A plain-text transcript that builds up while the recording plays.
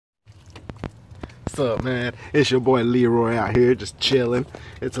What's up, man? It's your boy Leroy out here just chilling.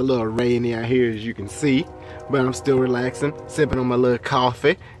 It's a little rainy out here, as you can see, but I'm still relaxing, sipping on my little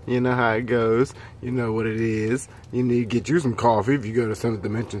coffee. You know how it goes. You know what it is. You need to get you some coffee if you go to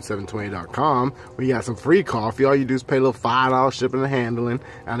 7thdimension720.com. We got some free coffee. All you do is pay a little $5 shipping and handling.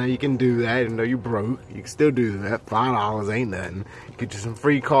 I know you can do that, even though you're broke. You can still do that. $5 ain't nothing. Get you some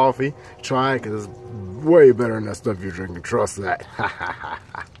free coffee. Try it, because it's way better than that stuff you're drinking. Trust that.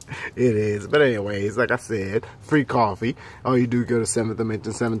 It is. But anyways, like I said, free coffee. All you do, go to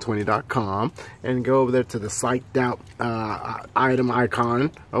 7thdimension720.com and go over there to the psyched out item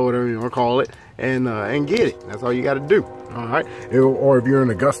icon, or whatever you want to call it, and get it. That's all you got to do. All right. Or if you're in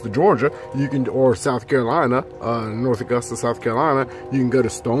Augusta, Georgia, you can, or South Carolina, North Augusta, South Carolina, you can go to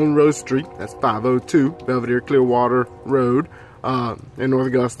Stone Rose Street. That's 502 Belvedere Clearwater Road in North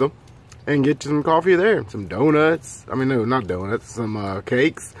Augusta, and get you some coffee there. Some donuts. I mean, no, not donuts. Some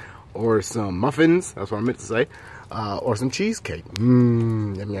cakes or some muffins. That's what I meant to say. Or some cheesecake.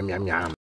 Yum, yum, yum, yum.